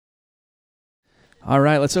All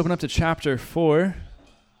right, let's open up to chapter 4.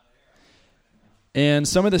 And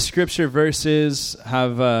some of the scripture verses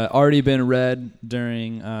have already been read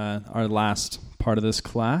during our last part of this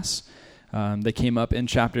class. They came up in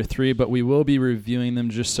chapter 3, but we will be reviewing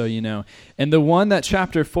them just so you know. And the one that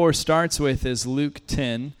chapter 4 starts with is Luke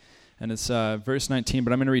 10, and it's verse 19,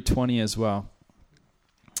 but I'm going to read 20 as well.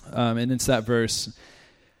 And it's that verse.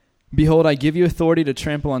 Behold, I give you authority to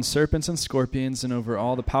trample on serpents and scorpions and over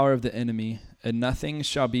all the power of the enemy, and nothing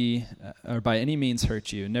shall be or by any means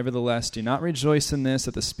hurt you. Nevertheless, do not rejoice in this,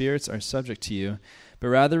 that the spirits are subject to you, but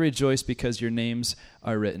rather rejoice because your names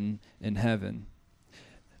are written in heaven.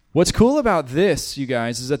 What's cool about this, you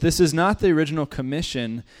guys, is that this is not the original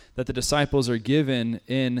commission that the disciples are given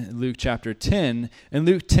in Luke chapter 10. In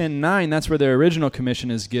Luke 10:9, that's where their original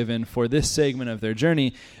commission is given for this segment of their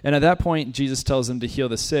journey. And at that point, Jesus tells them to heal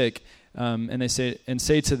the sick, and they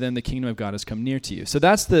say to them, the kingdom of God has come near to you. So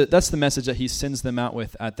that's the message that he sends them out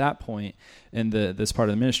with at that point in this part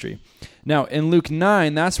of the ministry. Now, in Luke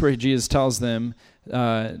 9, that's where Jesus tells them,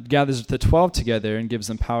 gathers the 12 together and gives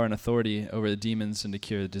them power and authority over the demons and to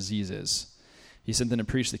cure the diseases. He sent them to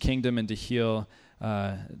preach the kingdom and to heal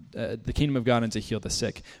the kingdom of God and to heal the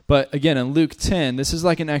sick. But again, in Luke 10, this is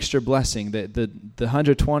like an extra blessing. The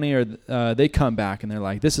 120 they come back and they're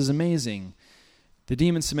like, "This is amazing. The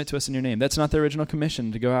demons submit to us in your name." That's not the original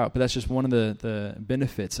commission to go out, but that's just one of the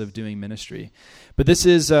benefits of doing ministry. But this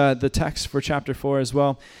is the text for chapter 4 as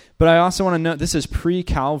well. But I also want to note this is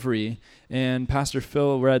pre-Calvary, and Pastor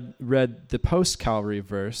Phil read the post-Calvary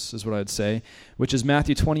verse, is what I'd say, which is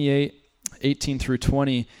Matthew 28:18 through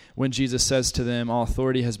 20, when Jesus says to them, "All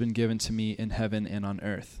authority has been given to me in heaven and on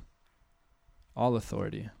earth." All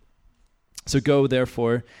authority. So go,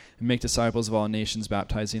 therefore, and make disciples of all nations,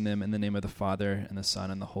 baptizing them in the name of the Father and the Son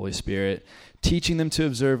and the Holy Spirit, teaching them to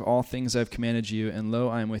observe all things I have commanded you, and lo,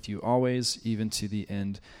 I am with you always, even to the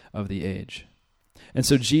end of the age. And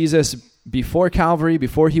so Jesus, before Calvary,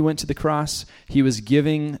 before he went to the cross, he was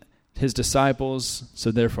giving his disciples,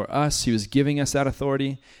 so therefore us, he was giving us that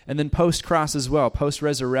authority. And then post-cross as well,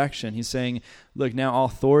 post-resurrection, he's saying, look, now all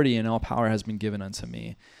authority and all power has been given unto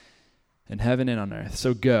me, in heaven and on earth.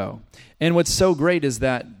 So go. And what's so great is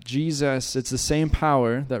that Jesus, it's the same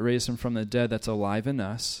power that raised him from the dead that's alive in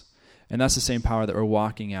us. And that's the same power that we're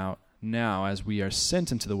walking out now as we are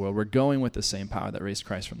sent into the world. We're going with the same power that raised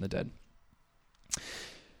Christ from the dead.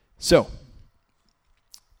 So,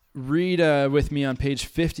 read with me on page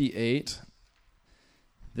 58,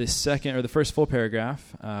 the first full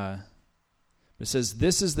paragraph. It says,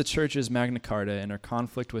 "This is the church's Magna Carta in her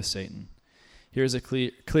conflict with Satan. Here is a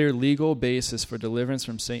clear legal basis for deliverance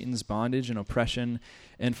from Satan's bondage and oppression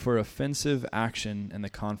and for offensive action in the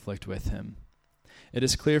conflict with him. It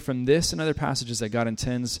is clear from this and other passages that God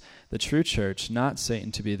intends the true church, not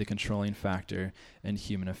Satan, to be the controlling factor in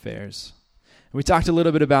human affairs." We talked a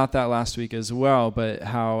little bit about that last week as well, but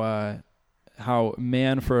how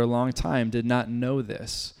man for a long time did not know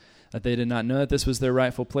this, that they did not know that this was their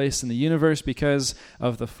rightful place in the universe because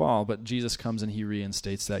of the fall. But Jesus comes and he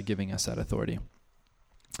reinstates that, giving us that authority.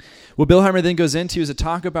 What Bilheimer then goes into is to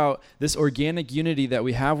talk about this organic unity that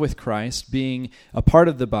we have with Christ being a part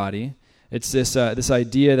of the body. It's this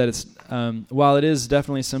idea that it's while it is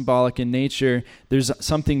definitely symbolic in nature, there's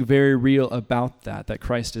something very real about that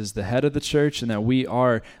Christ is the head of the church and that we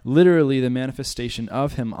are literally the manifestation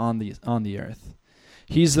of him on the earth.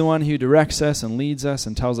 He's the one who directs us and leads us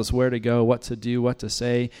and tells us where to go, what to do, what to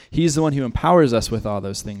say. He's the one who empowers us with all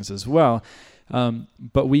those things as well.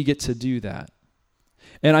 But we get to do that.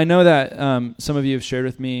 And I know that some of you have shared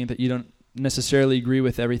with me that you don't necessarily agree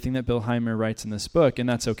with everything that Bilheimer writes in this book, and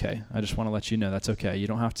that's okay. I just want to let you know that's okay. You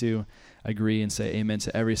don't have to agree and say amen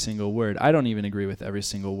to every single word. I don't even agree with every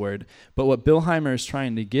single word. But what Bilheimer is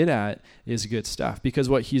trying to get at is good stuff, because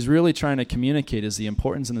what he's really trying to communicate is the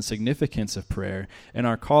importance and the significance of prayer and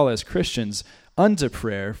our call as Christians unto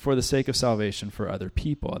prayer for the sake of salvation for other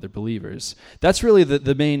people, other believers. That's really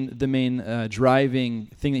the main driving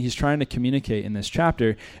thing that he's trying to communicate in this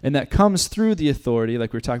chapter, and that comes through the authority,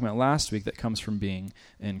 like we were talking about last week, that comes from being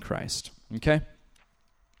in Christ. Okay?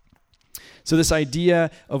 So this idea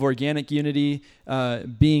of organic unity,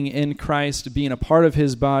 being in Christ, being a part of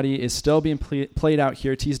his body, is still being played out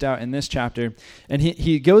here, teased out in this chapter. And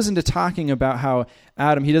he goes into talking about how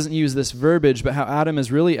Adam, he doesn't use this verbiage, but how Adam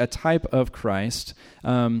is really a type of Christ.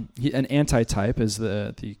 An antitype is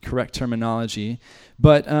the correct terminology.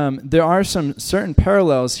 But there are some certain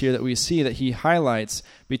parallels here that we see that he highlights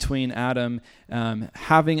between Adam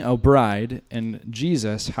having a bride and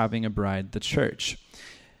Jesus having a bride, the church.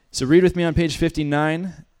 So read with me on page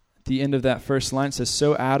 59, the end of that first line. It says,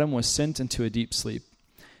 "So Adam was sent into a deep sleep,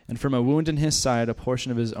 And from a wound in his side, a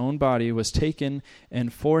portion of his own body was taken,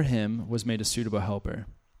 and for him was made a suitable helper.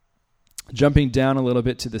 Jumping down a little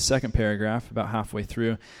bit to the second paragraph, about halfway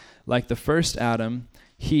through, like the first Adam,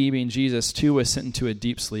 he, being Jesus, too was sent into a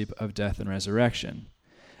deep sleep of death and resurrection.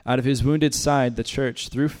 Out of his wounded side, the church,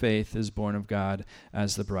 through faith, is born of God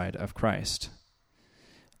as the bride of Christ.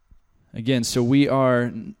 Again, so we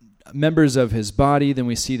are members of his body. Then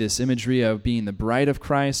we see this imagery of being the bride of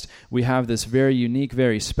Christ. We have this very unique,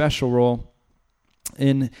 very special role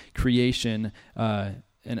in creation and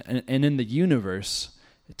in the universe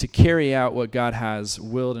to carry out what God has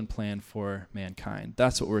willed and planned for mankind.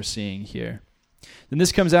 That's what we're seeing here. And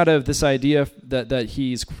this comes out of this idea that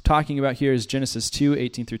he's talking about here is Genesis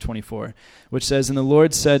 2:18 through 24, which says, "And the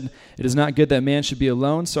Lord said, it is not good that man should be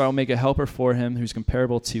alone, so I will make a helper for him who's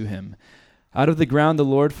comparable to him. Out of the ground the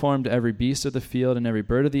Lord formed every beast of the field and every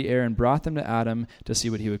bird of the air and brought them to Adam to see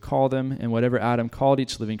what he would call them. And whatever Adam called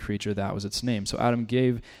each living creature, that was its name. So Adam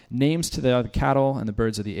gave names to the cattle and the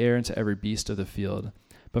birds of the air and to every beast of the field.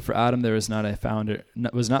 But for Adam there was not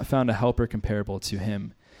found a helper comparable to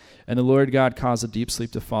him. And the Lord God caused a deep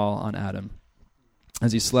sleep to fall on Adam.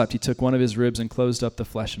 As he slept, he took one of his ribs and closed up the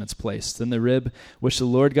flesh in its place. Then the rib which the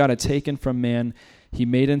Lord God had taken from man, he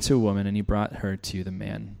made into a woman, and he brought her to the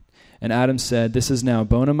man. And Adam said, this is now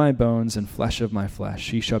bone of my bones and flesh of my flesh.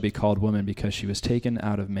 She shall be called woman because she was taken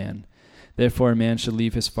out of man. Therefore a man shall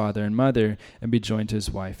leave his father and mother and be joined to his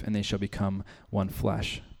wife, and they shall become one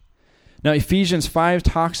flesh." Now Ephesians 5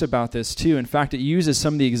 talks about this too. In fact, it uses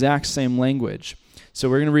some of the exact same language. So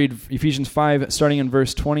we're going to read Ephesians 5 starting in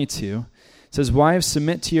verse 22. It says, "Wives,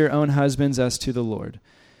 submit to your own husbands as to the Lord.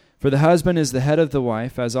 For the husband is the head of the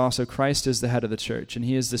wife, as also Christ is the head of the church, and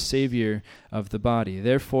he is the Savior of the body.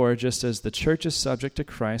 Therefore, just as the church is subject to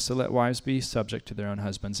Christ, so let wives be subject to their own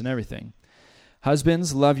husbands in everything.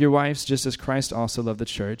 Husbands, love your wives, just as Christ also loved the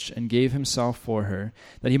church, and gave himself for her,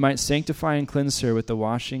 that he might sanctify and cleanse her with the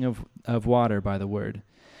washing of water by the word,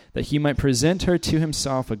 that he might present her to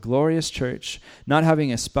himself a glorious church, not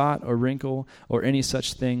having a spot or wrinkle or any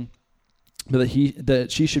such thing, but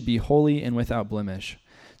that she should be holy and without blemish.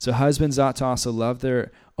 So husbands ought to also love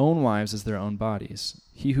their own wives as their own bodies.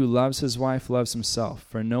 He who loves his wife loves himself,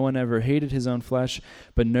 for no one ever hated his own flesh,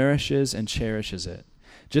 but nourishes and cherishes it,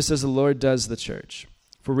 just as the Lord does the church.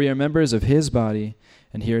 For we are members of his body,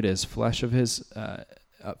 and here it is, flesh of his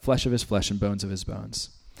flesh and bones of his bones.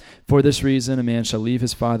 For this reason a man shall leave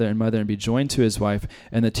his father and mother and be joined to his wife,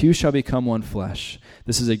 and the two shall become one flesh.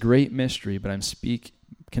 This is a great mystery, but I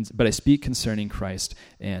speak concerning Christ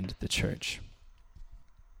and the church."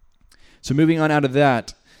 So moving on out of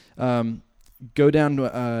that, go down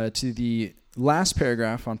to the last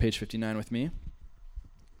paragraph on page 59 with me.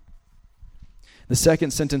 The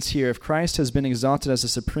second sentence here, "If Christ has been exalted as the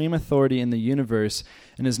supreme authority in the universe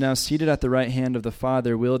and is now seated at the right hand of the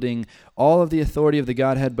Father, wielding all of the authority of the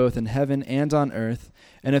Godhead both in heaven and on earth,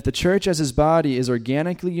 and if the church as his body is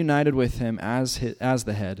organically united with him as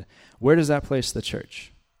the head, where does that place the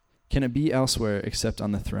church? Can it be elsewhere except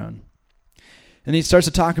on the throne?" And he starts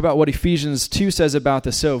to talk about what Ephesians 2 says about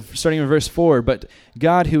this. So starting in verse 4, "But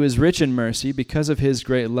God, who is rich in mercy, because of his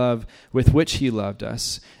great love with which he loved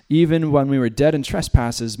us, even when we were dead in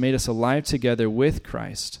trespasses, made us alive together with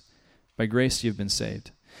Christ. By grace you have been saved.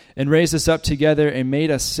 And raised us up together and made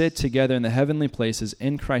us sit together in the heavenly places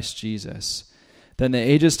in Christ Jesus, that in the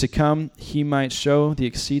ages to come he might show the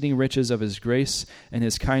exceeding riches of his grace and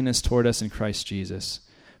his kindness toward us in Christ Jesus.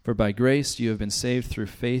 For by grace you have been saved through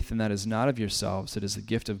faith, and that is not of yourselves, it is the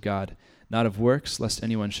gift of God, not of works, lest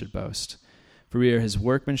anyone should boast. For we are his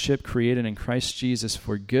workmanship, created in Christ Jesus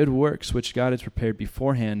for good works, which God has prepared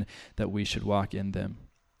beforehand that we should walk in them."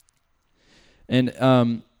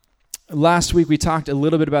 And last week we talked a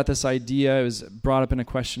little bit about this idea. It was brought up in a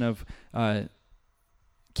question of,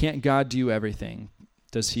 can't God do everything?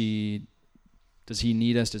 Does he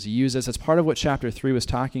need us? Does he use us? That's part of what chapter 3 was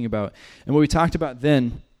talking about. And what we talked about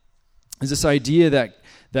then is this idea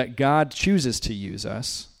that God chooses to use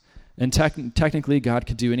us. And technically, God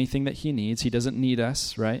could do anything that he needs. He doesn't need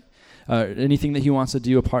us, right? Anything that he wants to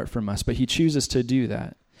do apart from us, but he chooses to do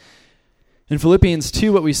that. In Philippians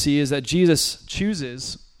 2, what we see is that Jesus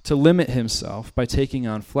chooses to limit himself by taking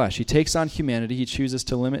on flesh. He takes on humanity. He chooses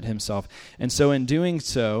to limit himself. And so in doing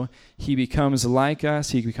so, he becomes like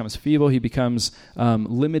us. He becomes feeble. He becomes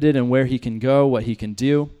limited in where he can go, what he can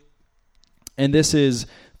do. And this is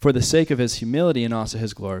for the sake of his humility and also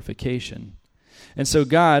his glorification. And so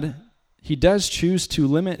God, he does choose to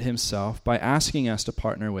limit himself by asking us to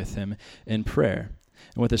partner with him in prayer.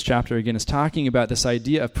 And what this chapter, again, is talking about, this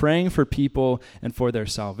idea of praying for people and for their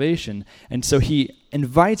salvation. And so he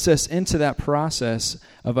invites us into that process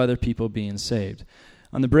of other people being saved.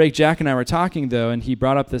 On the break, Jack and I were talking, though, and he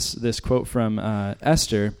brought up this quote from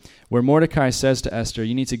Esther, where Mordecai says to Esther,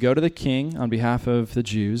 you need to go to the king on behalf of the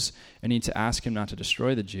Jews and need to ask him not to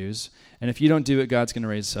destroy the Jews. And if you don't do it, God's going to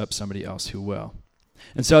raise up somebody else who will.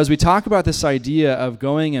 And so as we talk about this idea of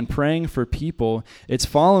going and praying for people, it's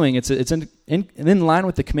in line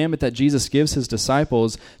with the commandment that Jesus gives his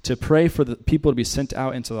disciples to pray for the people to be sent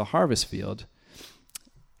out into the harvest field.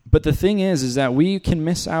 But the thing is that we can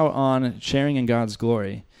miss out on sharing in God's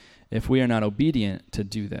glory if we are not obedient to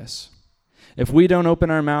do this. If we don't open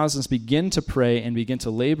our mouths and begin to pray and begin to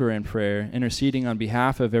labor in prayer, interceding on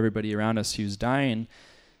behalf of everybody around us who's dying,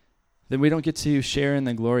 then we don't get to share in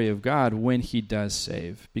the glory of God when he does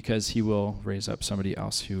save, because he will raise up somebody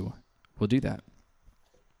else who will do that.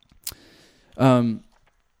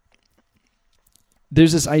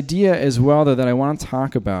 There's this idea as well, though, that I want to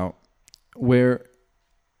talk about where,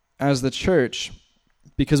 as the church,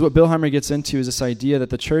 because what Bill Heimer gets into is this idea that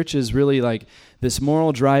the church is really like this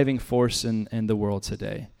moral driving force in the world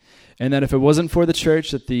today. And that if it wasn't for the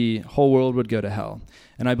church, that the whole world would go to hell.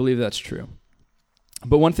 And I believe that's true.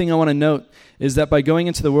 But one thing I want to note is that by going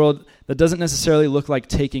into the world, that doesn't necessarily look like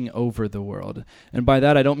taking over the world. And by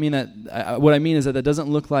that, I don't mean that, what I mean is that doesn't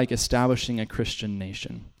look like establishing a Christian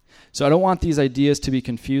nation. So I don't want these ideas to be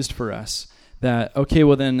confused for us, that, okay,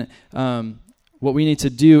 well then, what we need to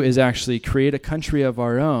do is actually create a country of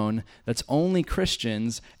our own that's only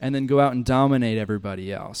Christians and then go out and dominate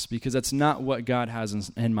everybody else, because that's not what God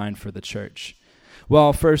has in mind for the church.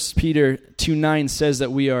 While 1 Peter 2:9 says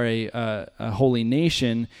that we are a holy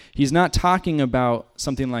nation, he's not talking about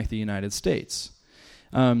something like the United States.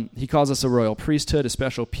 He calls us a royal priesthood, a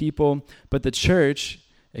special people, but the church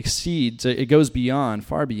it goes beyond,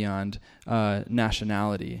 far beyond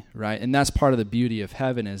nationality, right? And that's part of the beauty of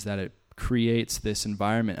heaven, is that it creates this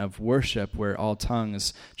environment of worship where all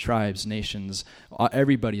tongues, tribes, nations,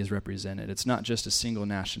 everybody is represented. It's not just a single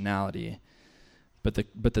nationality. But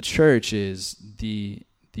the church is the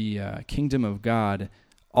kingdom of God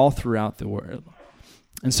all throughout the world.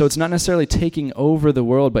 And so it's not necessarily taking over the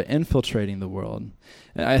world, but infiltrating the world.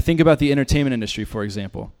 I think about the entertainment industry, for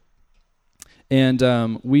example.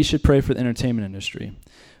 And we should pray for the entertainment industry.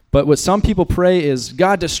 But what some people pray is,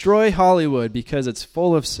 God, destroy Hollywood because it's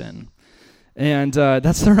full of sin. And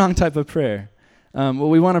that's the wrong type of prayer. What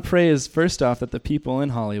we want to pray is, first off, that the people in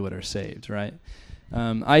Hollywood are saved, right?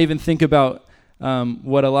 I even think about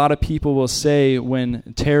what a lot of people will say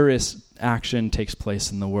when terrorist action takes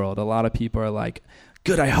place in the world. A lot of people are like,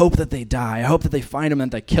 good, I hope that they die. I hope that they find them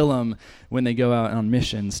and they kill them when they go out on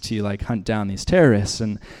missions to like hunt down these terrorists.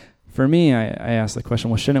 And for me, I ask the question,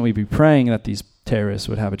 well, shouldn't we be praying that these terrorists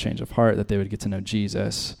would have a change of heart, that they would get to know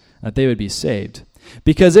Jesus, that they would be saved?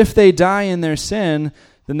 Because if they die in their sin,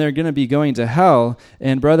 then they're going to be going to hell.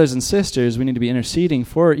 And brothers and sisters, we need to be interceding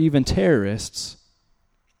for even terrorists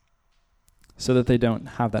so that they don't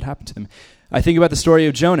have that happen to them. I think about the story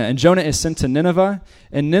of Jonah, and Jonah is sent to Nineveh,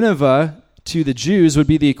 and Nineveh to the Jews would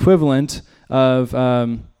be the equivalent of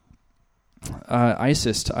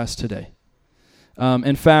ISIS to us today.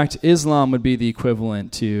 In fact, Islam would be the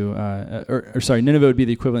equivalent to, Nineveh would be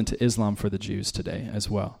the equivalent to Islam for the Jews today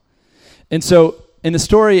as well. And so, in the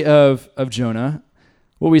story of Jonah,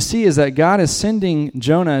 what we see is that God is sending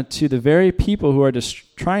Jonah to the very people who are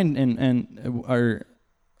just trying and are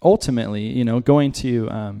ultimately, going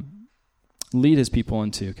to lead his people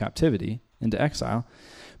into captivity, into exile.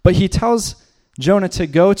 But he tells Jonah to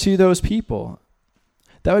go to those people.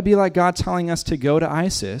 That would be like God telling us to go to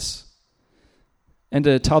ISIS and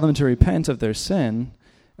to tell them to repent of their sin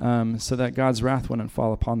so that God's wrath wouldn't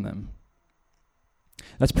fall upon them.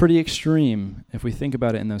 That's pretty extreme if we think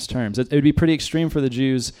about it in those terms. It would be pretty extreme for the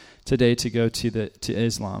Jews today to go to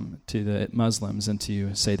Islam, to the Muslims, and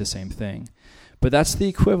to say the same thing. But that's the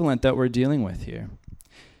equivalent that we're dealing with here.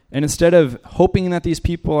 And instead of hoping that these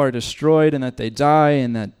people are destroyed and that they die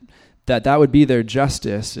and that would be their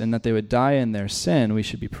justice and that they would die in their sin, we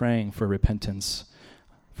should be praying for repentance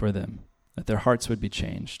for them, that their hearts would be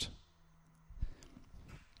changed.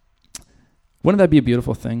 Wouldn't that be a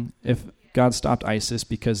beautiful thing if God stopped ISIS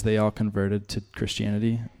because they all converted to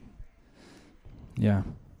Christianity? Yeah.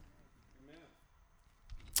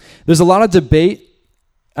 There's a lot of debate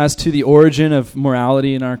as to the origin of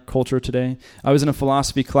morality in our culture today. I was in a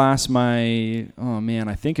philosophy class I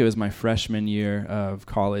think it was my freshman year of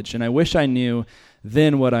college, and I wish I knew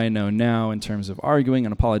then what I know now in terms of arguing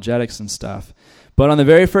and apologetics and stuff. But on the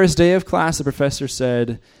very first day of class, the professor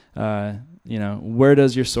said, where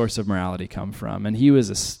does your source of morality come from? And he was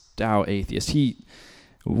a stout atheist. He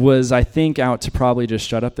was, I think, out to probably just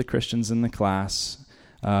shut up the Christians in the class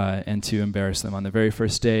and to embarrass them on the very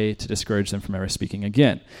first day, to discourage them from ever speaking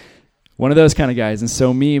again. One of those kind of guys. And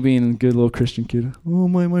so me being a good little Christian kid,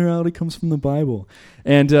 my morality comes from the Bible.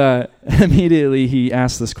 And immediately he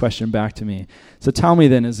asked this question back to me. So tell me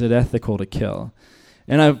then, is it ethical to kill?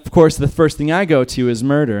 And of course, the first thing I go to is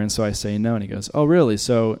murder. And so I say no. And he goes, oh, really?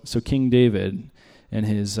 So King David in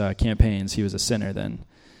his campaigns, he was a sinner then.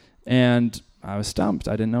 And I was stumped.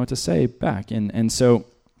 I didn't know what to say back. And so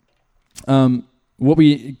what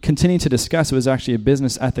we continue to discuss, it was actually a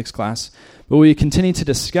business ethics class, but what we continue to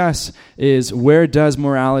discuss is, where does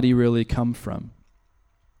morality really come from?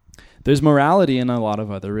 There's morality in a lot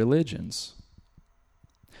of other religions.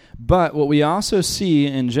 But what we also see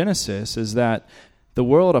in Genesis is that the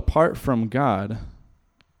world apart from God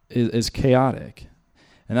is chaotic.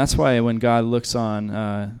 And that's why when God looks on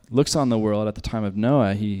the world at the time of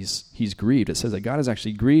Noah, he's grieved. It says that God is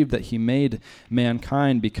actually grieved that he made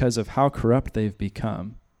mankind because of how corrupt they've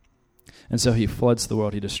become. And so he floods the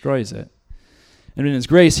world, he destroys it. And in his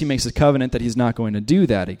grace, he makes a covenant that he's not going to do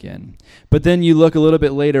that again. But then you look a little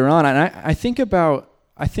bit later on, and I think about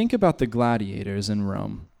the gladiators in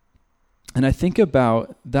Rome. And I think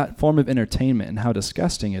about that form of entertainment and how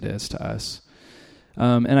disgusting it is to us.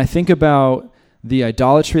 And I think about the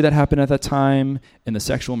idolatry that happened at that time and the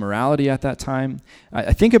sexual morality at that time.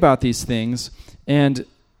 I think about these things, and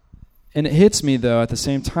it hits me, though, at the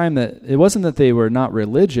same time, that it wasn't that they were not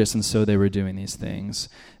religious and so they were doing these things.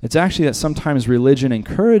 It's actually that sometimes religion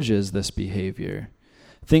encourages this behavior,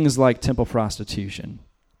 things like temple prostitution.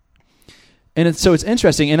 And so it's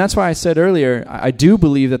interesting, and that's why I said earlier, I do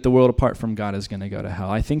believe that the world apart from God is going to go to hell.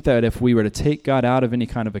 I think that if we were to take God out of any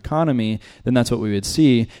kind of economy, then that's what we would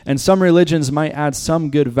see. And some religions might add some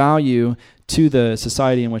good value to the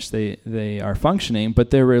society in which they are functioning, but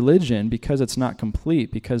their religion, because it's not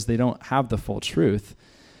complete, because they don't have the full truth,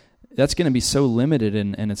 that's going to be so limited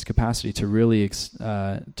in its capacity to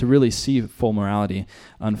really see full morality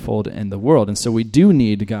unfold in the world. And so we do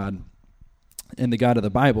need God, and the God of the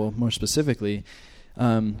Bible, more specifically,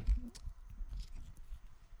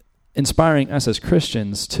 inspiring us as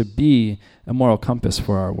Christians to be a moral compass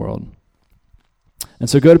for our world. And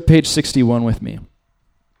so go to page 61 with me.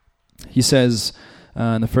 He says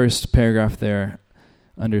in the first paragraph there,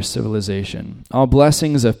 under civilization, all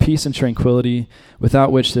blessings of peace and tranquility,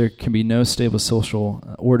 without which there can be no stable social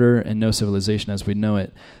order and no civilization as we know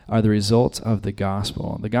it, are the result of the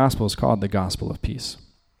gospel. The gospel is called the gospel of peace.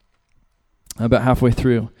 About halfway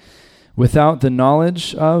through, without the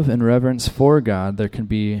knowledge of and reverence for God, there can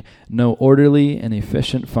be no orderly and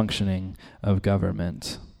efficient functioning of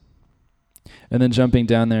government. And then jumping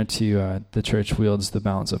down there to the church wields the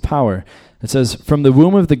balance of power. It says, from the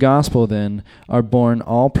womb of the gospel, then, are born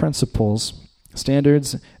all principles,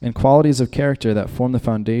 standards, and qualities of character that form the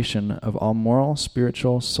foundation of all moral,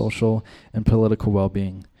 spiritual, social, and political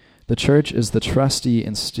well-being. The church is the trustee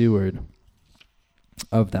and steward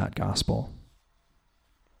of that gospel.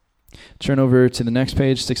 Turn over to the next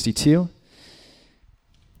page, 62.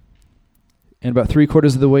 And about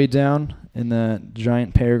 3/4 of the way down in the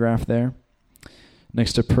giant paragraph there,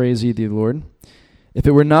 next to praise ye the Lord. If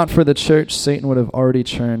it were not for the church, Satan would have already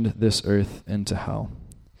turned this earth into hell.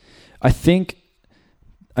 I think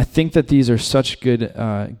that these are such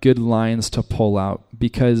good lines to pull out,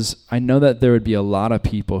 because I know that there would be a lot of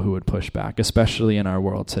people who would push back, especially in our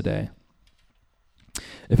world today.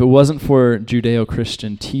 If it wasn't for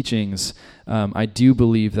Judeo-Christian teachings, I do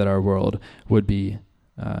believe that our world would be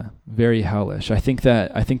very hellish. I think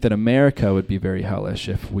that America would be very hellish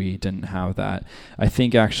if we didn't have that. I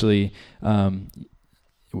think actually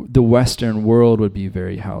the Western world would be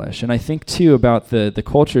very hellish. And I think too about the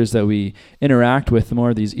cultures that we interact with,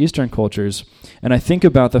 more of these Eastern cultures, and I think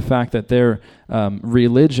about the fact that their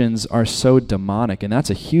religions are so demonic, and that's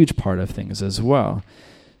a huge part of things as well.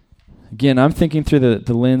 Again, I'm thinking through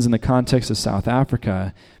the lens and the context of South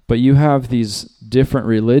Africa, but you have these different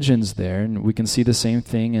religions there, and we can see the same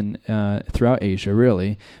thing in throughout Asia,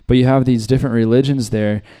 really. But you have these different religions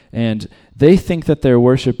there, and they think that they're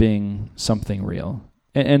worshiping something real.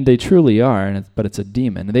 And they truly are, but it's a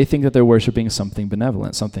demon. They think that they're worshiping something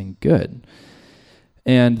benevolent, something good.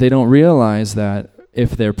 And they don't realize that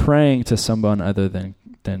if they're praying to someone other than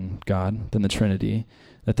God, than the Trinity,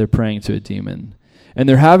 that they're praying to a demon. And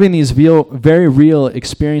they're having these very real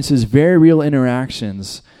experiences, very real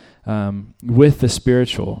interactions with the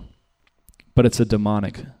spiritual, but it's a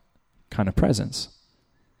demonic kind of presence.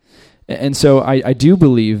 And so I do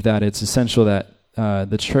believe that it's essential that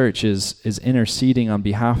the church is interceding on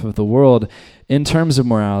behalf of the world in terms of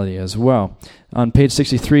morality as well. On page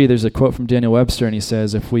 63, there's a quote from Daniel Webster, and he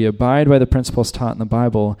says, "If we abide by the principles taught in the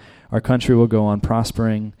Bible, our country will go on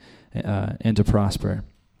prospering and to prosper.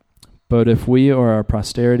 But if we or our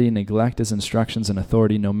posterity neglect his instructions and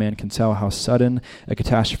authority, no man can tell how sudden a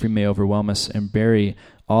catastrophe may overwhelm us and bury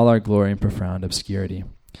all our glory in profound obscurity."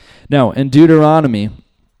 Now, in Deuteronomy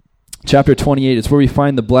chapter 28, it's where we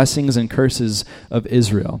find the blessings and curses of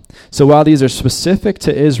Israel. So while these are specific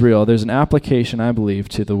to Israel, there's an application, I believe,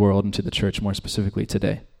 to the world and to the church more specifically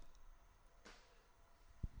today.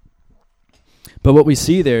 But what we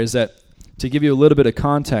see there is that, to give you a little bit of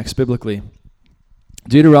context biblically,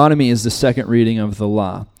 Deuteronomy is the second reading of the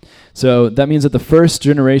law. So that means that the first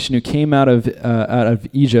generation who came out of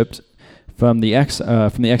Egypt from the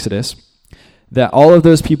Exodus, that all of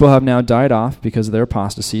those people have now died off because of their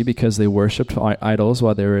apostasy, because they worshipped idols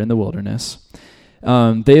while they were in the wilderness.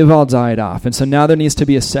 They've all died off. And so now there needs to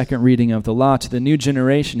be a second reading of the law to the new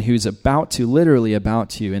generation who's literally about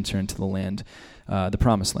to enter into the land, the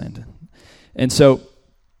promised land. And so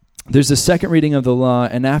there's a second reading of the law,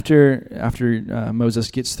 and after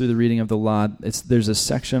Moses gets through the reading of the law, there's a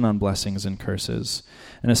section on blessings and curses.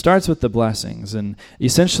 And it starts with the blessings. And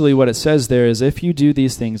essentially what it says there is, if you do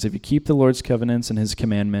these things, if you keep the Lord's covenants and his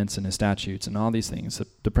commandments and his statutes and all these things,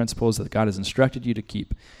 the principles that God has instructed you to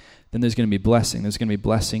keep, then there's going to be blessing. There's going to be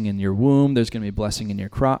blessing in your womb. There's going to be blessing in your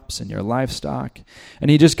crops and your livestock.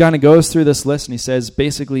 And he just kind of goes through this list, and he says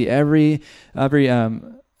basically every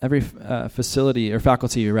facility or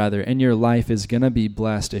faculty rather in your life is going to be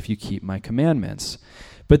blessed if you keep my commandments.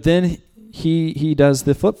 But then he does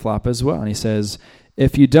the flip-flop as well, and he says,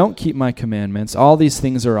 if you don't keep my commandments, all these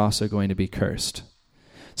things are also going to be cursed.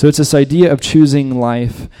 So it's this idea of choosing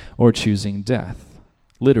life or choosing death,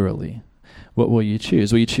 literally. What will you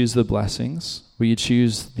choose? Will you choose the blessings? Will you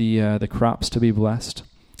choose the crops to be blessed,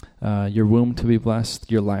 your womb to be blessed,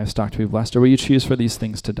 your livestock to be blessed, or will you choose for these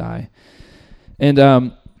things to die? And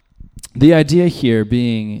the idea here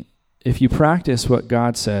being, if you practice what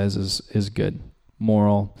God says is good,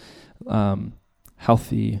 moral,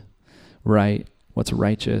 healthy, right, what's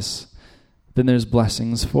righteous, then there's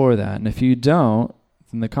blessings for that. And if you don't,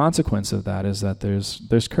 then the consequence of that is that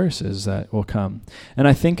there's curses that will come. And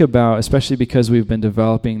I think about, especially because we've been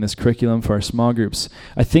developing this curriculum for our small groups,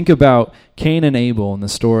 I think about Cain and Abel and the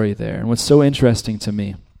story there. And what's so interesting to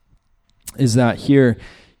me is that here,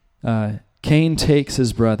 Cain takes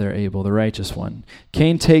his brother Abel, the righteous one.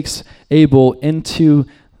 Cain takes Abel into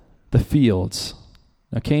the fields.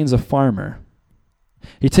 Now, Cain's a farmer.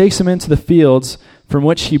 He takes him into the fields from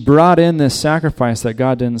which he brought in this sacrifice that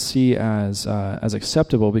God didn't see as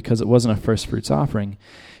acceptable because it wasn't a first fruits offering.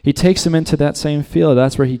 He takes him into that same field.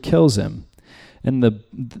 That's where he kills him. And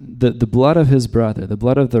the blood of his brother, the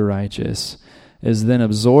blood of the righteous, is then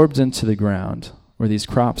absorbed into the ground where these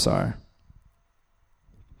crops are.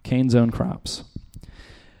 Cain's own crops.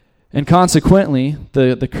 And consequently,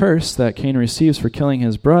 the curse that Cain receives for killing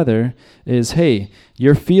his brother is, hey,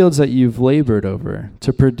 your fields that you've labored over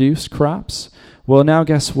to produce crops, well, now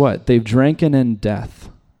guess what? They've dranken in death,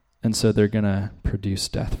 and so they're going to produce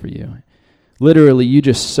death for you. Literally, you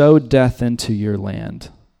just sowed death into your land,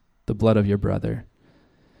 the blood of your brother,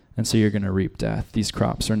 and so you're going to reap death. These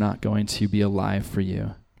crops are not going to be alive for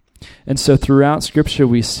you. And so throughout Scripture,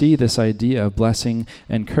 we see this idea of blessing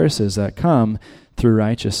and curses that come through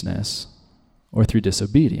righteousness or through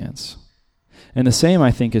disobedience. And the same,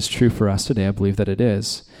 I think, is true for us today. I believe that it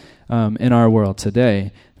is. In our world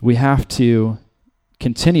today, we have to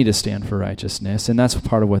continue to stand for righteousness, and that's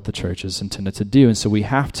part of what the church is intended to do. And so we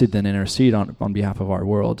have to then intercede on behalf of our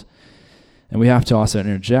world. And we have to also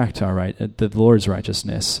interject the Lord's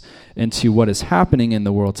righteousness into what is happening in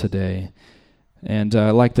the world today. And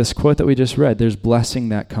like this quote that we just read, there's blessing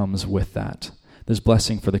that comes with that. There's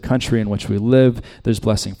blessing for the country in which we live. There's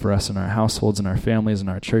blessing for us in our households, in our families, in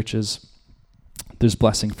our churches. There's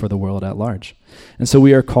blessing for the world at large. And so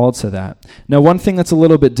we are called to that. Now, one thing that's a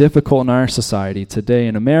little bit difficult in our society today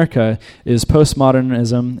in America is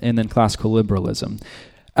postmodernism and then classical liberalism.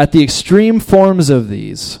 At the extreme forms of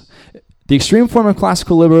these, the extreme form of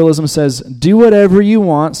classical liberalism says, do whatever you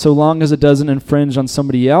want so long as it doesn't infringe on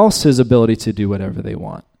somebody else's ability to do whatever they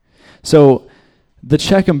want. So the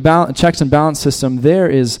checks and balance system there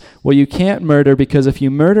is, well, you can't murder because if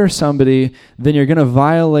you murder somebody, then you're going to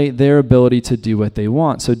violate their ability to do what they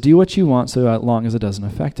want. So do what you want so long as it doesn't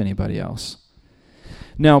affect anybody else.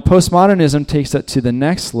 Now, postmodernism takes that to the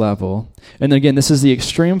next level. And again, this is the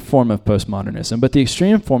extreme form of postmodernism. But the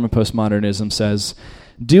extreme form of postmodernism says,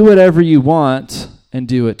 do whatever you want and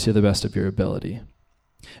do it to the best of your ability.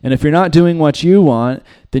 And if you're not doing what you want,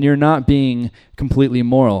 then you're not being completely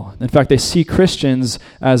moral. In fact, they see Christians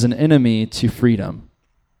as an enemy to freedom.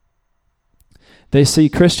 They see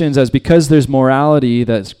Christians as, because there's morality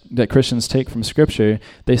that Christians take from Scripture,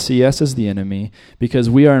 they see us as the enemy because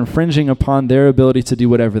we are infringing upon their ability to do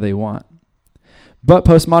whatever they want. But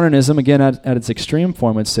postmodernism, again, at its extreme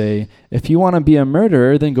form, would say, if you want to be a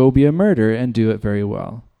murderer, then go be a murderer and do it very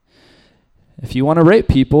well. If you want to rape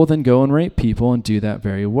people, then go and rape people and do that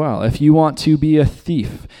very well. If you want to be a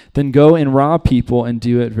thief, then go and rob people and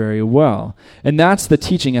do it very well. And that's the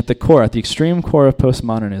teaching at the core, at the extreme core of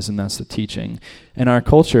postmodernism, that's the teaching. And our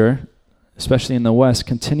culture, especially in the West,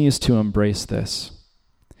 continues to embrace this.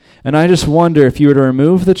 And I just wonder, if you were to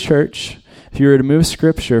remove the church, if you were to remove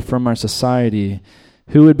Scripture from our society,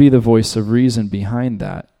 who would be the voice of reason behind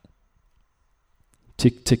that,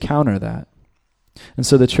 to counter that? And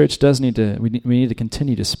so the church does need to, we need to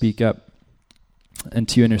continue to speak up and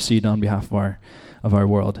to intercede on behalf of our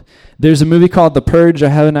world. There's a movie called The Purge. I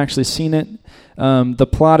haven't actually seen it. The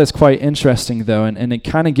plot is quite interesting, though, and it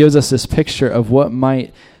kind of gives us this picture of what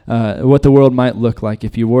the world might look like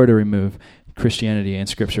if you were to remove Christianity and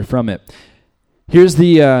Scripture from it. Here's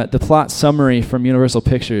the plot summary from Universal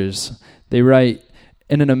Pictures. They write,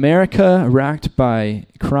 in an America racked by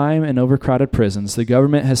crime and overcrowded prisons, the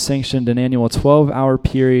government has sanctioned an annual 12-hour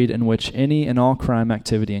period in which any and all crime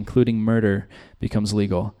activity, including murder, becomes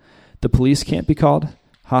legal. The police can't be called.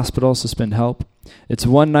 Hospitals suspend help. It's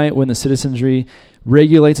one night when the citizenry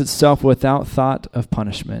regulates itself without thought of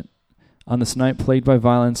punishment. On this night plagued by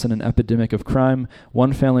violence and an epidemic of crime,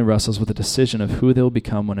 one family wrestles with the decision of who they will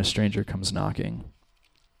become when a stranger comes knocking.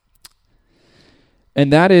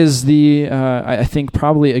 And that is I think,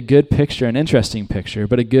 probably a good picture, an interesting picture,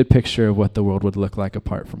 but a good picture of what the world would look like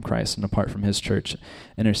apart from Christ and apart from his church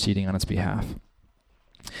interceding on its behalf.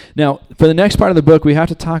 Now, for the next part of the book, we have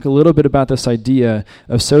to talk a little bit about this idea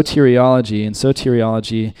of soteriology, and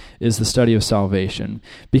soteriology is the study of salvation.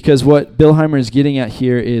 Because what Bilheimer is getting at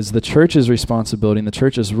here is the church's responsibility and the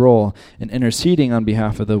church's role in interceding on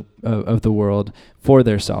behalf of the world for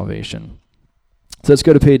their salvation. So let's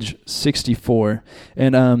go to page 64.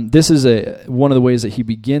 And this is one of the ways that he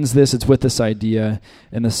begins this. It's with this idea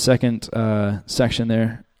in the second section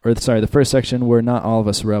there, the first section, we're not all of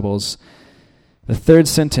us rebels. The third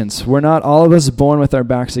sentence, we're not all of us born with our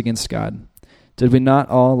backs against God. Did we not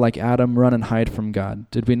all, like Adam, run and hide from God?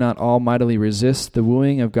 Did we not all mightily resist the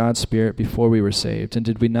wooing of God's Spirit before we were saved? And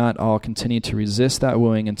did we not all continue to resist that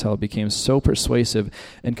wooing until it became so persuasive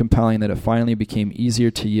and compelling that it finally became easier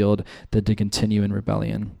to yield than to continue in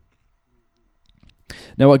rebellion?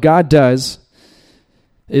 Now what God does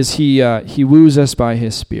is he woos us by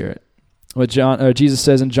his Spirit. What Jesus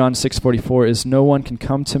says in John 6:44 is, no one can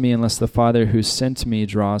come to me unless the Father who sent me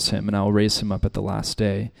draws him, and I will raise him up at the last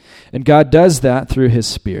day. And God does that through his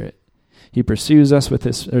Spirit. He pursues us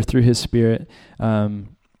through his Spirit, and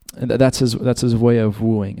that's his way of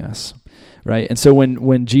wooing us, right? And so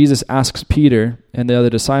when Jesus asks Peter and the other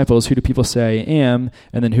disciples, who do people say I am?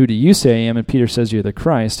 And then who do you say I am? And Peter says, you're the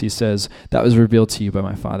Christ. He says, that was revealed to you by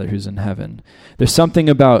my Father who's in heaven. There's something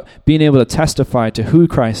about being able to testify to who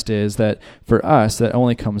Christ is that for us, that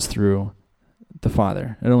only comes through the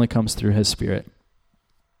Father. It only comes through his Spirit.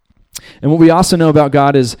 And what we also know about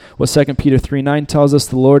God is what 2 Peter 3:9 tells us,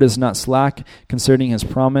 the Lord is not slack concerning his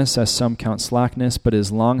promise, as some count slackness, but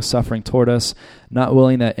is long-suffering toward us, not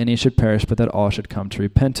willing that any should perish, but that all should come to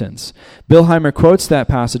repentance. Bilheimer quotes that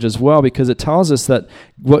passage as well because it tells us that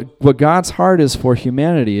what God's heart is for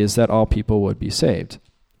humanity is that all people would be saved.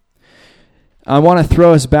 I want to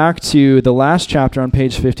throw us back to the last chapter on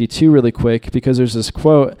page 52 really quick because there's this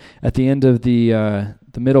quote at the end of the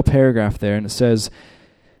middle paragraph there, and it says,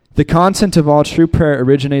 the content of all true prayer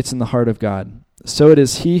originates in the heart of God. So it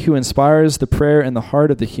is he who inspires the prayer in the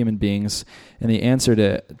heart of the human beings, and the answer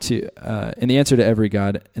to every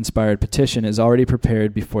God-inspired petition is already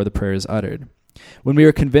prepared before the prayer is uttered. When we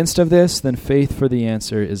are convinced of this, then faith for the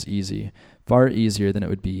answer is easy, far easier than it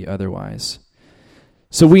would be otherwise.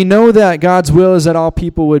 So we know that God's will is that all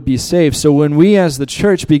people would be saved. So when we as the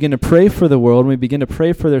church begin to pray for the world, when we begin to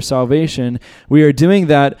pray for their salvation, we are doing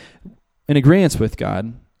that in agreement with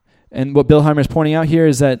God. And what Bilheimer is pointing out here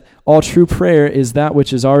is that all true prayer is that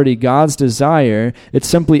which is already God's desire. It's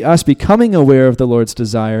simply us becoming aware of the Lord's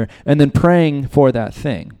desire and then praying for that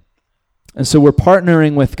thing. And so we're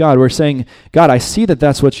partnering with God. We're saying, God, I see that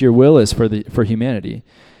that's what your will is for humanity.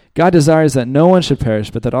 God desires that no one should perish,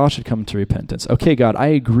 but that all should come to repentance. Okay, God, I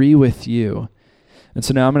agree with you. And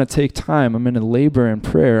so now I'm going to take time. I'm going to labor in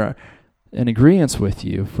prayer in agreement with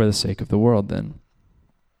you for the sake of the world then.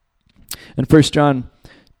 In 1 John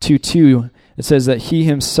 2:2, It says that he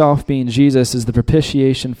himself, being Jesus, is the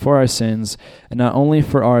propitiation for our sins, and not only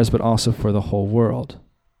for ours, but also for the whole world.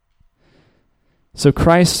 So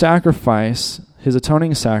Christ's sacrifice, his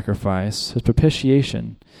atoning sacrifice, his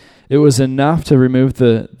propitiation, it was enough to remove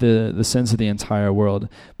the sins of the entire world.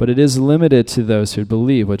 But it is limited to those who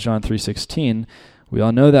believe. With John 3:16, we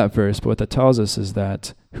all know that verse, but what that tells us is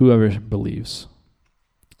that whoever believes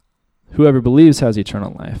has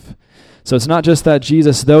eternal life. So it's not just that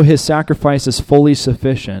Jesus, though his sacrifice is fully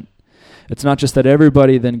sufficient, it's not just that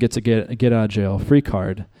everybody then gets a get out of jail free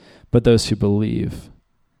card, but those who believe.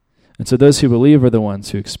 And so those who believe are the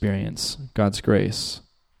ones who experience God's grace,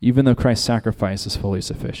 even though Christ's sacrifice is fully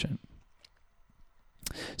sufficient.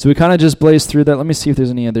 So we kind of just blazed through that. Let me see if there's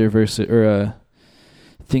any other verses or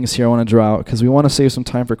things here I want to draw out, because we want to save some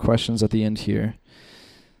time for questions at the end here.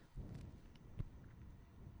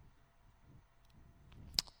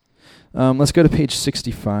 Let's go to page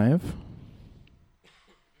 65.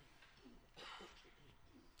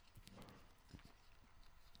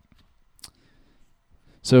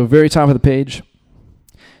 So very top of the page.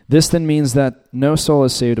 This then means that no soul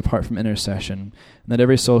is saved apart from intercession, and that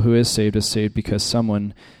every soul who is saved because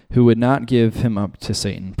someone who would not give him up to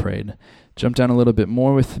Satan prayed. Jump down a little bit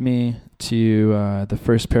more with me to the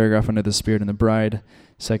first paragraph under the Spirit and the bride.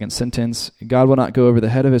 Second sentence, God will not go over the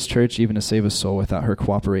head of his church even to save a soul without her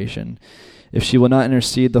cooperation. If she will not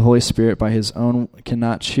intercede, the Holy Spirit by his own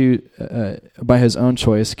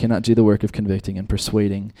choice cannot do the work of convicting and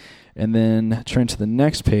persuading. And then turn to the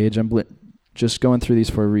next page. I'm just going through these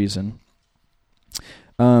for a reason.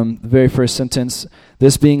 The very first sentence,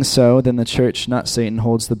 this being so, then the church, not Satan,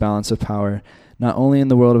 holds the balance of power, not only in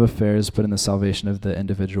the world of affairs, but in the salvation of the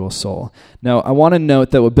individual soul. Now, I want to note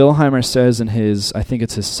that what Bilheimer says in his, I think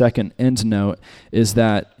it's his second end note, is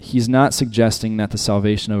that he's not suggesting that the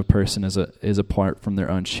salvation of a person is apart from their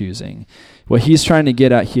own choosing. What he's trying to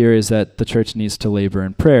get at here is that the church needs to labor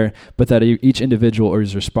in prayer, but that each individual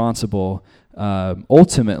is responsible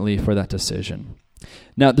ultimately for that decision.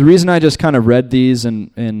 Now, the reason I just kind of read these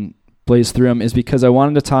and blazed through them is because I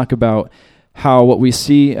wanted to talk about how what we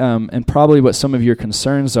see, and probably what some of your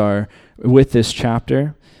concerns are with this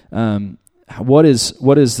chapter, what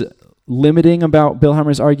is limiting about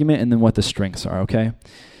Bilheimer's argument, and then what the strengths are, okay?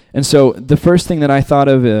 And so the first thing that I thought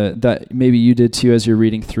of that maybe you did too as you're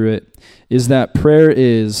reading through it is that prayer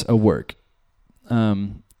is a work.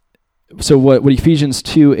 So what Ephesians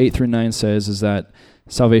 2:8-9 says is that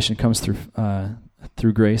salvation comes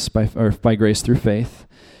through grace, by grace through faith,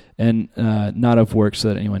 and not of works, so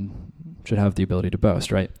that anyone should have the ability to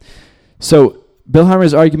boast, right? So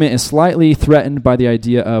Bilheimer's argument is slightly threatened by the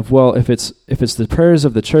idea of, well, if it's the prayers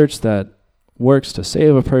of the church that works to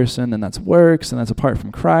save a person, then that's works, and that's apart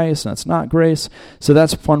from Christ, and that's not grace. So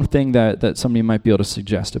that's one thing that somebody might be able to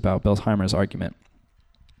suggest about Bilheimer's argument.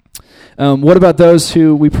 What about those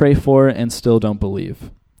who we pray for and still don't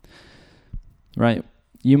believe? Right?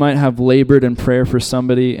 You might have labored in prayer for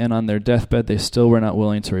somebody, and on their deathbed, they still were not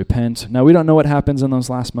willing to repent. Now, we don't know what happens in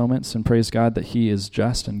those last moments, and praise God that he is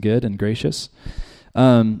just and good and gracious.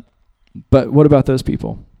 But what about those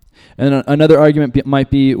people? And another argument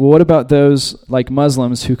might be, well, what about those like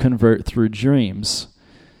Muslims who convert through dreams?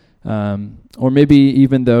 Or maybe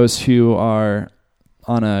even those who are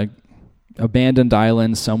on a abandoned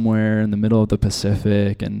island somewhere in the middle of the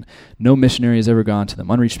Pacific and no missionary has ever gone to them,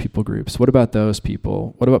 unreached people groups. What about those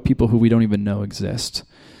people? What about people who we don't even know exist?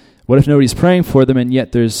 What if nobody's praying for them, and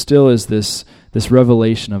yet there still is this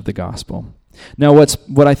revelation of the gospel? Now,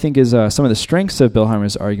 what I think is some of the strengths of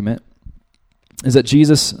Bilheimer's argument is that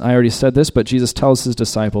Jesus, I already said this, but Jesus tells his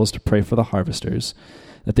disciples to pray for the harvesters,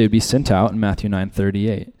 that they would be sent out in Matthew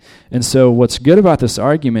 9:38. And so what's good about this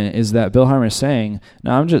argument is that Bilheimer is saying,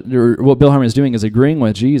 what Bilheimer is doing is agreeing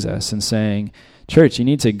with Jesus and saying, church, you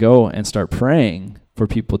need to go and start praying for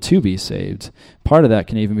people to be saved. Part of that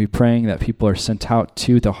can even be praying that people are sent out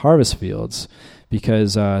to the harvest fields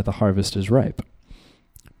because the harvest is ripe.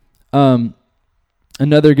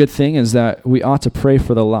 Another good thing is that we ought to pray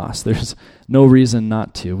for the lost. There's no reason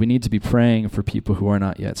not to. We need to be praying for people who are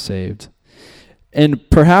not yet saved. And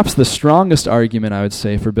perhaps the strongest argument, I would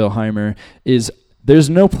say, for Bilheimer is there's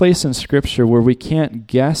no place in Scripture where we can't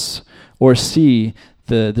guess or see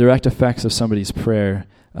the direct effects of somebody's prayer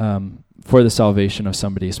for the salvation of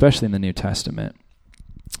somebody, especially in the New Testament.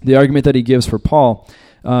 The argument that he gives for Paul,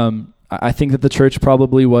 I think that the church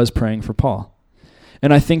probably was praying for Paul.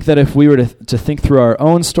 And I think that if we were to think through our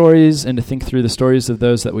own stories and to think through the stories of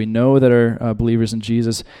those that we know that are believers in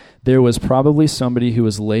Jesus, there was probably somebody who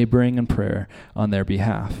was laboring in prayer on their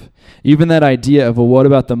behalf. Even that idea of, well, what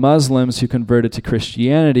about the Muslims who converted to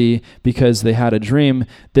Christianity because they had a dream?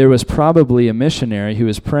 There was probably a missionary who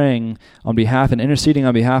was praying on behalf and interceding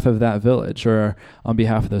on behalf of that village or on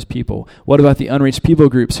behalf of those people. What about the unreached people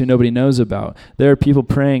groups who nobody knows about? There are people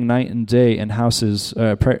praying night and day in houses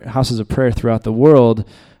of prayer throughout the world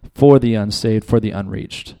for the unsaved, for the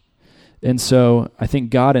unreached. And so I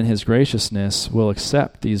think God in his graciousness will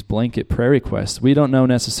accept these blanket prayer requests. We don't know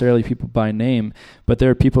necessarily people by name, but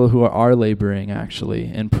there are people who are laboring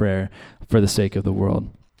actually in prayer for the sake of the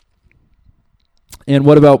world. And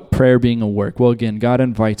what about prayer being a work? Well, again, God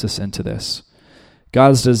invites us into this.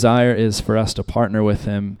 God's desire is for us to partner with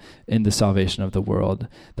him in the salvation of the world.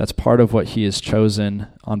 That's part of what he has chosen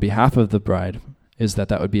on behalf of the bride, is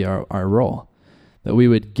that would be our role, that we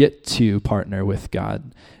would get to partner with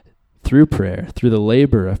God through prayer, through the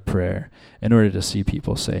labor of prayer, in order to see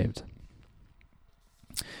people saved.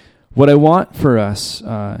 What I want for us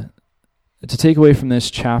to take away from this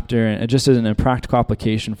chapter, and just as a practical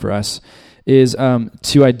application for us, is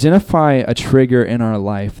to identify a trigger in our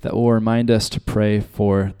life that will remind us to pray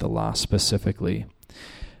for the lost specifically.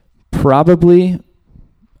 Probably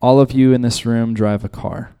all of you in this room drive a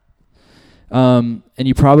car. And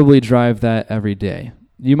you probably drive that every day.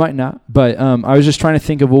 You might not, but I was just trying to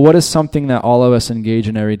think of, well, what is something that all of us engage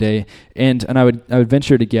in every day? And I would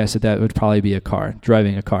venture to guess that would probably be a car,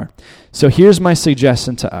 driving a car. So here's my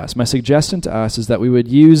suggestion to us. My suggestion to us is that we would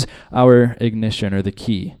use our ignition or the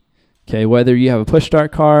key. Okay, whether you have a push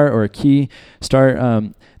start car or a key start,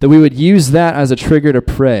 that we would use that as a trigger to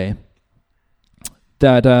pray.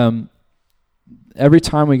 That every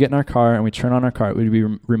time we get in our car and we turn on our car, we'd be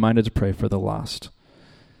reminded to pray for the lost.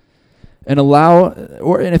 And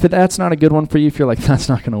if that's not a good one for you, if you're like, that's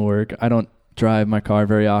not going to work, I don't drive my car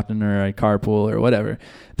very often, or I carpool or whatever,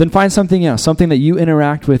 then find something else, something that you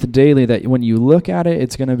interact with daily, that when you look at it,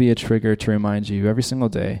 it's going to be a trigger to remind you every single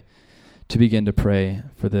day to begin to pray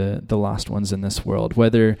for the lost ones in this world.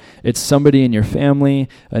 Whether it's somebody in your family,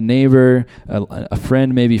 a neighbor, a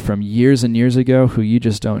friend maybe from years and years ago who you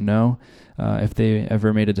just don't know, if they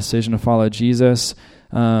ever made a decision to follow Jesus,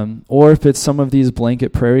 or if it's some of these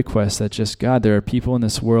blanket prayer requests that just, God, there are people in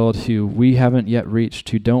this world who we haven't yet reached,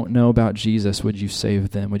 who don't know about Jesus. Would you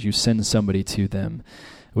save them? Would you send somebody to them?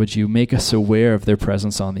 Would you make us aware of their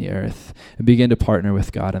presence on the earth? And begin to partner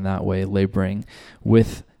with God in that way, laboring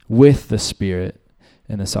with the Spirit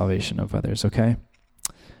in the salvation of others, okay?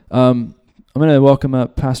 I'm going to welcome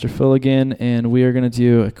up Pastor Phil again, and we are going to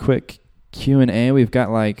do a quick Q&A. We've got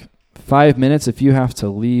like 5 minutes. If you have to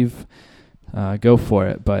leave, go for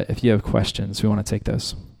it. But if you have questions, we want to take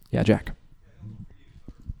those. Yeah, Jack.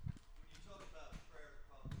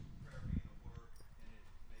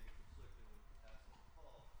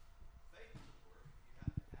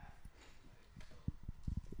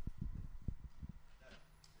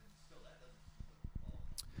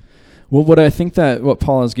 Well, what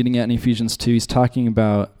Paul is getting at in Ephesians 2, he's talking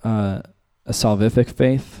about a salvific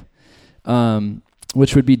faith,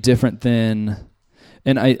 which would be different than,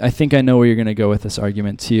 and I think I know where you're going to go with this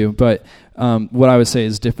argument too, but what I would say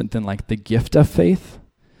is different than like the gift of faith,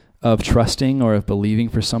 of trusting or of believing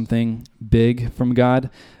for something big from God.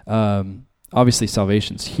 Obviously,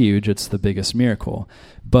 salvation's huge; it's the biggest miracle.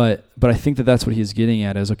 But I think that's what he's getting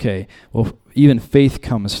at is, okay, well, even faith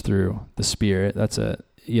comes through the Spirit.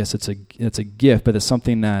 Yes, it's a gift, but it's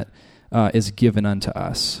something that is given unto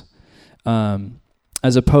us,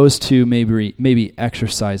 as opposed to maybe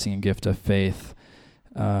exercising a gift of faith,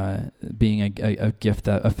 being a gift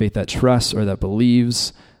of faith that trusts or that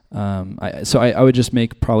believes. I would just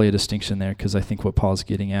make probably a distinction there, because I think what Paul's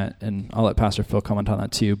getting at, and I'll let Pastor Phil comment on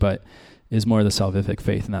that too, but is more the salvific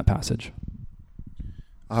faith in that passage.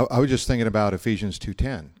 I was just thinking about Ephesians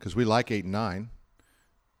 2:10, because we like 8 and 9.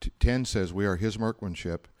 10 says we are his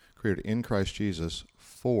workmanship, created in Christ Jesus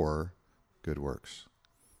for good works.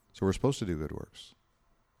 So we're supposed to do good works.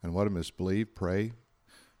 And what is believe, pray,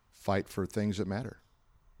 fight for things that matter.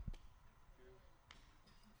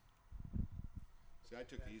 See, I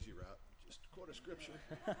took the easy route. Just quote a scripture.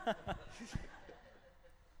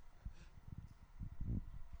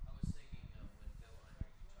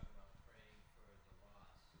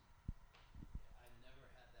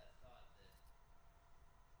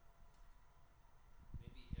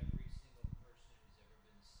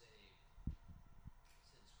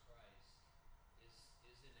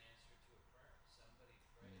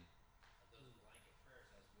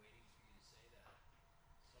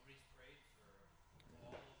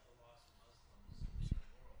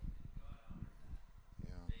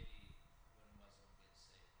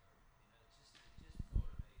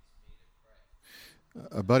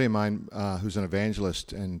 A buddy of mine who's an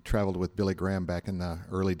evangelist and traveled with Billy Graham back in the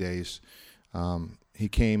early days, he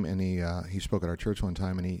came and he spoke at our church one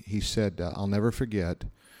time, and he said, I'll never forget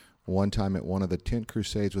one time at one of the tent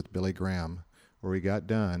crusades with Billy Graham where he got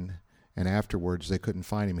done, and afterwards they couldn't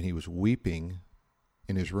find him, and he was weeping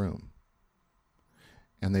in his room.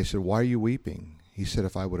 And they said, why are you weeping? He said,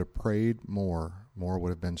 if I would have prayed more would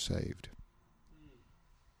have been saved.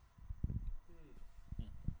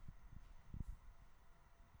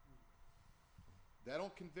 That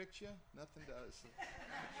don't convict you? Nothing does.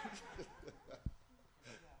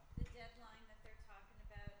 The deadline that they're talking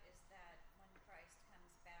about is that when Christ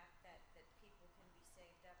comes back, that people can be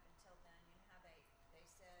saved up until then. You know how they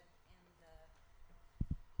said in the,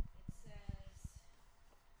 it says,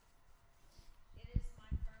 it is my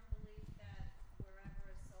firm belief that wherever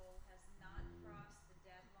a soul has not crossed the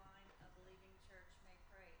deadline, a believing church may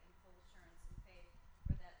pray in full assurance and faith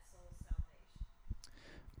for that soul's salvation.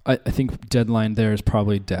 I think deadline there is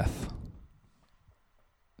probably death.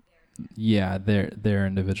 Yeah, their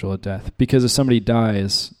individual death. Because if somebody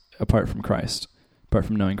dies apart from Christ, apart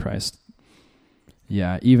from knowing Christ,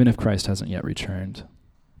 yeah, even if Christ hasn't yet returned,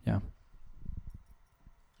 yeah.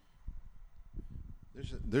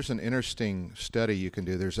 There's an interesting study you can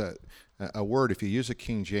do. There's a word, if you use a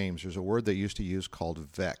King James, there's a word they used to use called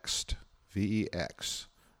vexed, V-E-X.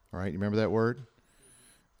 All right, you remember that word?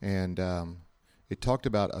 And it talked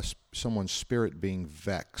about someone's spirit being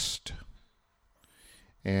vexed.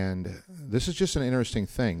 And this is just an interesting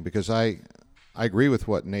thing, because I agree with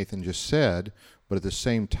what Nathan just said, but at the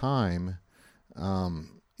same time,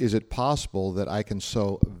 is it possible that I can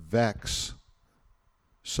so vex,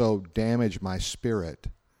 so damage my spirit,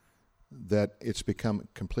 that it's become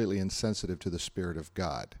completely insensitive to the Spirit of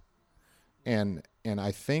God? And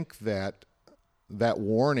I think that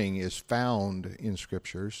warning is found in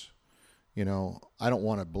Scriptures. You know, I don't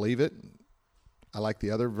want to believe it. I like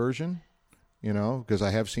the other version, you know, because I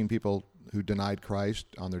have seen people who denied Christ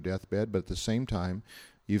on their deathbed, but at the same time,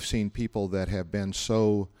 you've seen people that have been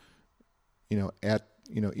so,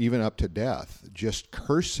 even up to death, just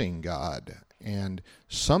cursing God, and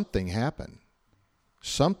something happened.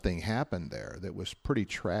 Something happened there that was pretty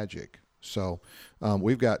tragic. So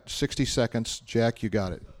we've got 60 seconds. Jack, you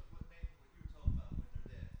got it.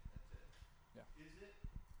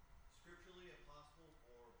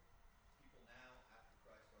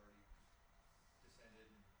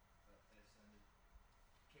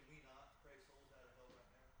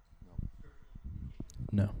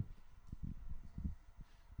 No.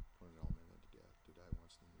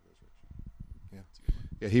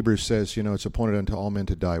 Yeah, Hebrews says, it's appointed unto all men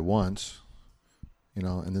to die once,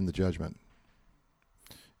 and then the judgment.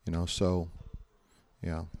 So,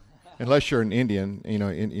 yeah. Unless you're an Indian,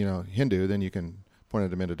 Hindu, then you can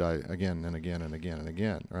point at men to die again and again and again and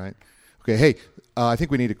again, right? Okay, hey, I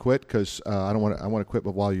think we need to quit, because I want to quit,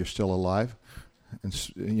 but while you're still alive, and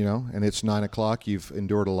it's 9:00. You've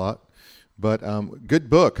endured a lot. But good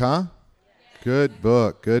book, huh? Good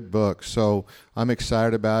book. So I'm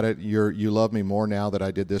excited about it. You love me more now that I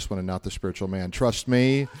did this one and not The Spiritual Man. Trust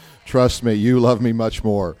me, you love me much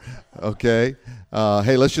more. Okay?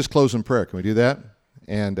 Hey, let's just close in prayer. Can we do that?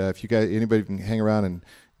 And if you guys, anybody can hang around and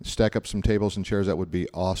stack up some tables and chairs, that would be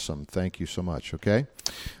awesome. Thank you so much, okay?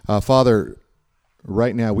 Father,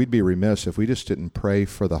 right now we'd be remiss if we just didn't pray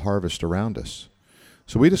for the harvest around us.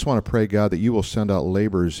 So we just want to pray, God, that you will send out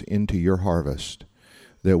laborers into your harvest,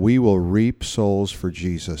 that we will reap souls for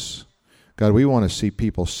Jesus. God, we want to see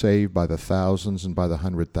people saved by the thousands and by the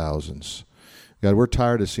 100,000s. God, we're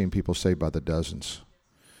tired of seeing people saved by the dozens.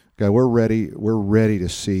 God, we're ready to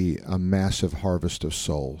see a massive harvest of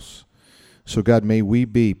souls. So God, may we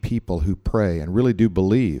be people who pray and really do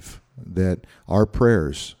believe that our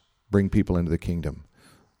prayers bring people into the kingdom.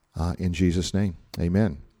 In Jesus' name,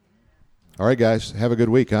 amen. All right, guys, have a good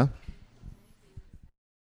week, huh?